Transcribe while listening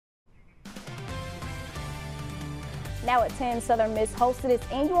Now at 10, Southern Miss hosted its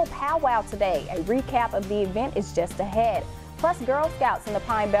annual powwow today. A recap of the event is just ahead. Plus, Girl Scouts in the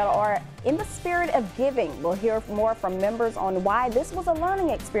Pine Belt are in the spirit of giving. We'll hear more from members on why this was a learning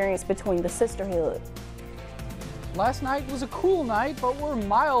experience between the sisterhood. Last night was a cool night, but we're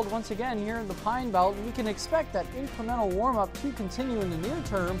mild once again here in the Pine Belt. We can expect that incremental warm-up to continue in the near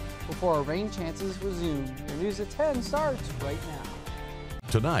term before our rain chances resume. Your news at 10 starts right now.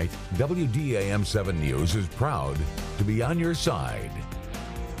 Tonight, WDAM 7 News is proud to be on your side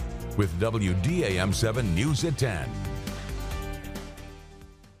with WDAM 7 News at 10.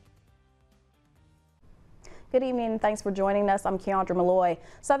 Good evening and thanks for joining us. I'm Keandra Malloy.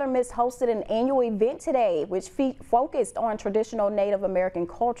 Southern Miss hosted an annual event today which focused on traditional Native American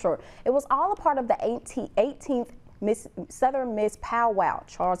culture. It was all a part of the 18th Southern Miss Powwow.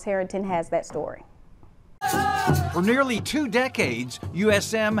 Charles Harrington has that story. For nearly 2 decades,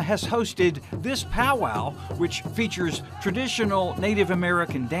 USM has hosted this powwow, which features traditional Native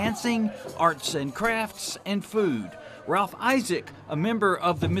American dancing, arts and crafts, and food. Ralph Isaac, a member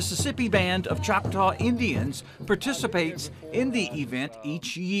of the Mississippi Band of Choctaw Indians, participates in the event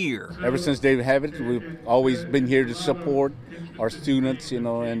each year. Ever since they have it, we've always been here to support our students,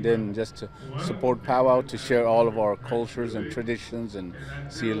 and then just to support powwow, to share all of our cultures and traditions, and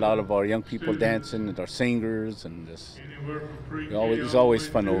see a lot of our young people dancing and our singers, and just it's always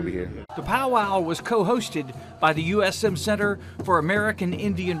fun over here. The powwow was co-hosted by the USM Center for American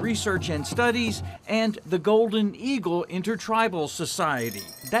Indian Research and Studies and the Golden Eagle Intertribal Society.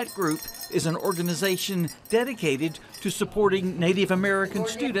 That group is an organization dedicated to supporting Native American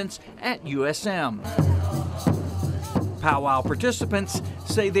students at USM. Powwow participants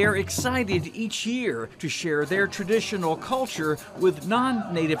say they're excited each year to share their traditional culture with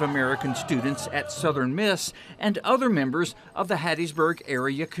non-Native American students at Southern Miss and other members of the Hattiesburg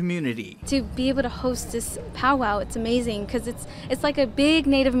area community. To be able to host this powwow, it's amazing because it's like a big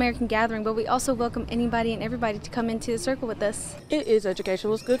Native American gathering, but we also welcome anybody and everybody to come into the circle with us. It is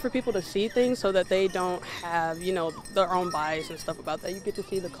educational. It's good for people to see things so that they don't have, their own bias and stuff about that. You get to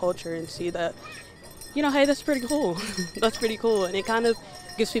see the culture and see that, hey, that's pretty cool. That's pretty cool. And it kind of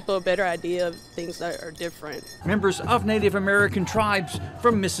gives people a better idea of things that are different. Members of Native American tribes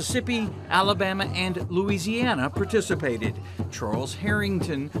from Mississippi, Alabama, and Louisiana participated. Charles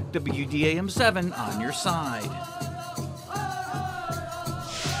Harrington, WDAM 7 on your side.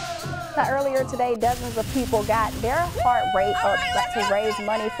 Now, earlier today, dozens of people got their heart rate up to raise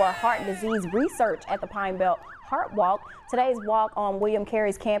money for heart disease research at the Pine Belt Heart Walk. Today's walk on William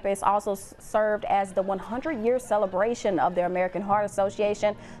Carey's campus also served as the 100-year celebration of the American Heart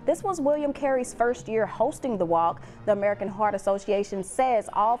Association. This was William Carey's first year hosting the walk. The American Heart Association says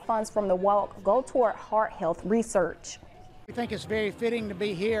all funds from the walk go toward heart health research. We think it's very fitting to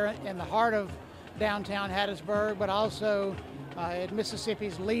be here in the heart of downtown Hattiesburg, but also at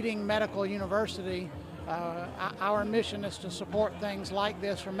Mississippi's leading medical university. Our mission is to support things like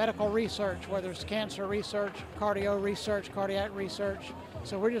this for medical research, whether it's cancer research, cardio research, cardiac research.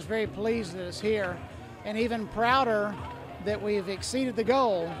 So we're just very pleased that it's here, and even prouder that we've exceeded the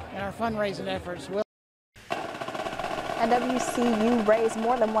goal in our fundraising efforts. And WCU raised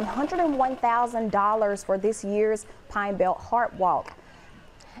more than $101,000 for this year's Pine Belt Heart Walk.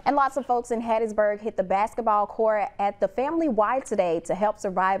 And lots of folks in Hattiesburg hit the basketball court at the Family Y today to help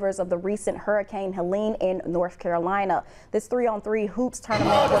survivors of the recent Hurricane Helene in North Carolina. This 3-on-3 hoops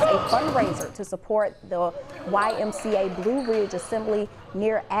tournament was a fundraiser to support the YMCA Blue Ridge Assembly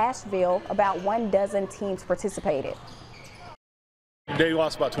near Asheville. About 12 teams participated. They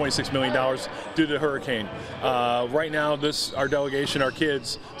lost about $26 million due to the hurricane. Right now, our delegation, our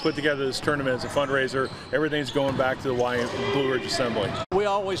kids, put together this tournament as a fundraiser. Everything's going back to the Blue Ridge Assembly. We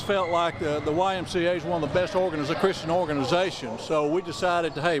always felt like the YMCA is one of the best Christian organizations, so we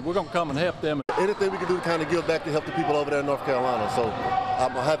decided to, hey, we're going to come and help them. Anything we can do to kind of give back to help the people over there in North Carolina, so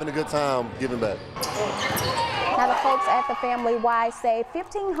I'm having a good time giving back. Now, the folks at the Family Y say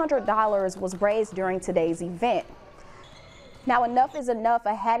 $1,500 was raised during today's event. Now, Enough is Enough,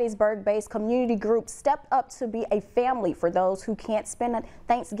 a Hattiesburg-based community group, stepped up to be a family for those who can't spend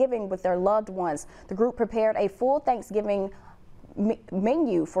Thanksgiving with their loved ones. The group prepared a full Thanksgiving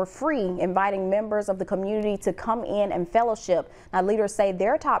menu for free, inviting members of the community to come in and fellowship. Now, leaders say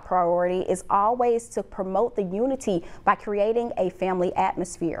their top priority is always to promote the unity by creating a family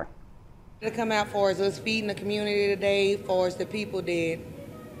atmosphere. To come out for us feeding the community today, for us the people that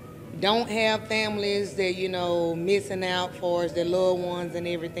don't have families that, missing out, for us, their loved ones and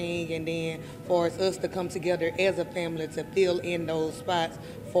everything, and then for us to come together as a family to fill in those spots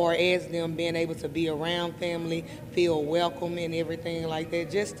for as them being able to be around family, feel welcome and everything like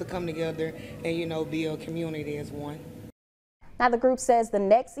that, just to come together and, be a community as one. Now, the group says the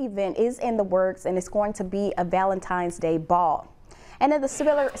next event is in the works and it's going to be a Valentine's Day ball. And in the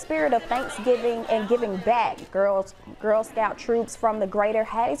spirit of Thanksgiving and giving back, Girl Scout troops from the greater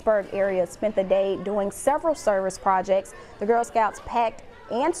Hattiesburg area spent the day doing several service projects. The Girl Scouts packed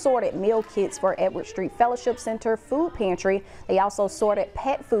and sorted meal kits for Edward Street Fellowship Center food pantry. They also sorted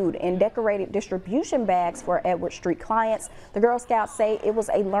pet food and decorated distribution bags for Edward Street clients. The Girl Scouts say it was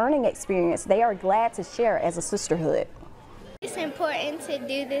a learning experience they are glad to share as a sisterhood. It's important to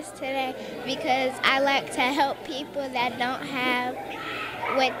do this today because I like to help people that don't have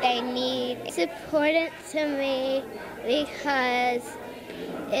what they need. It's important to me because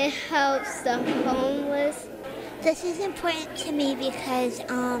it helps the homeless. This is important to me because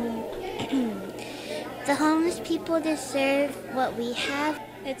the homeless people deserve what we have.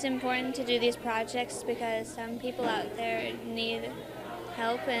 It's important to do these projects because some people out there need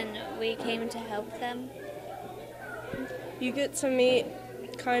help and we came to help them. You get to meet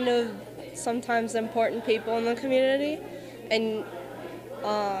kind of sometimes important people in the community, and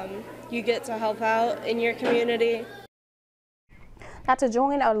you get to help out in your community. Now, to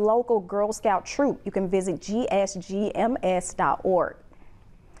join a local Girl Scout troop, you can visit gsgms.org.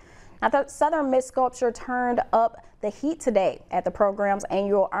 Now, the Southern Miss Sculpture turned up the heat today at the program's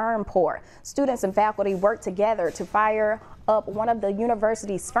annual iron pour. Students and faculty worked together to fire up one of the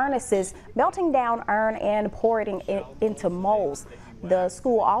university's furnaces, melting down iron and pouring it into molds. The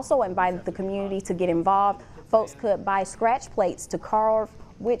school also invited the community to get involved. Folks could buy scratch plates to carve,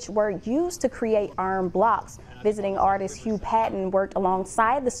 which were used to create iron blocks. Visiting artist Hugh Patton worked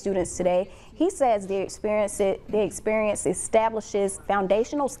alongside the students today. He says the experience establishes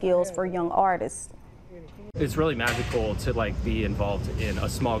foundational skills for young artists. It's really magical to be involved in a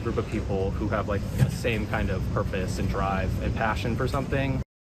small group of people who have the same kind of purpose and drive and passion for something.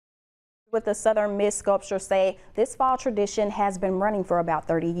 With the Southern Miss Sculpture say this fall tradition has been running for about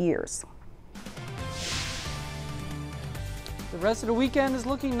 30 years. The rest of the weekend is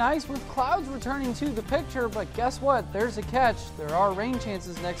looking nice with clouds returning to the picture, but guess what? There's a catch. There are rain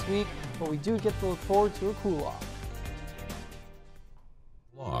chances next week, but we do get to look forward to a cool off.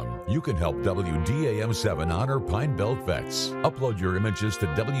 You can help WDAM7 honor Pine Belt vets. Upload your images to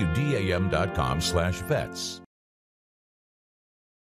WDAM.com/vets.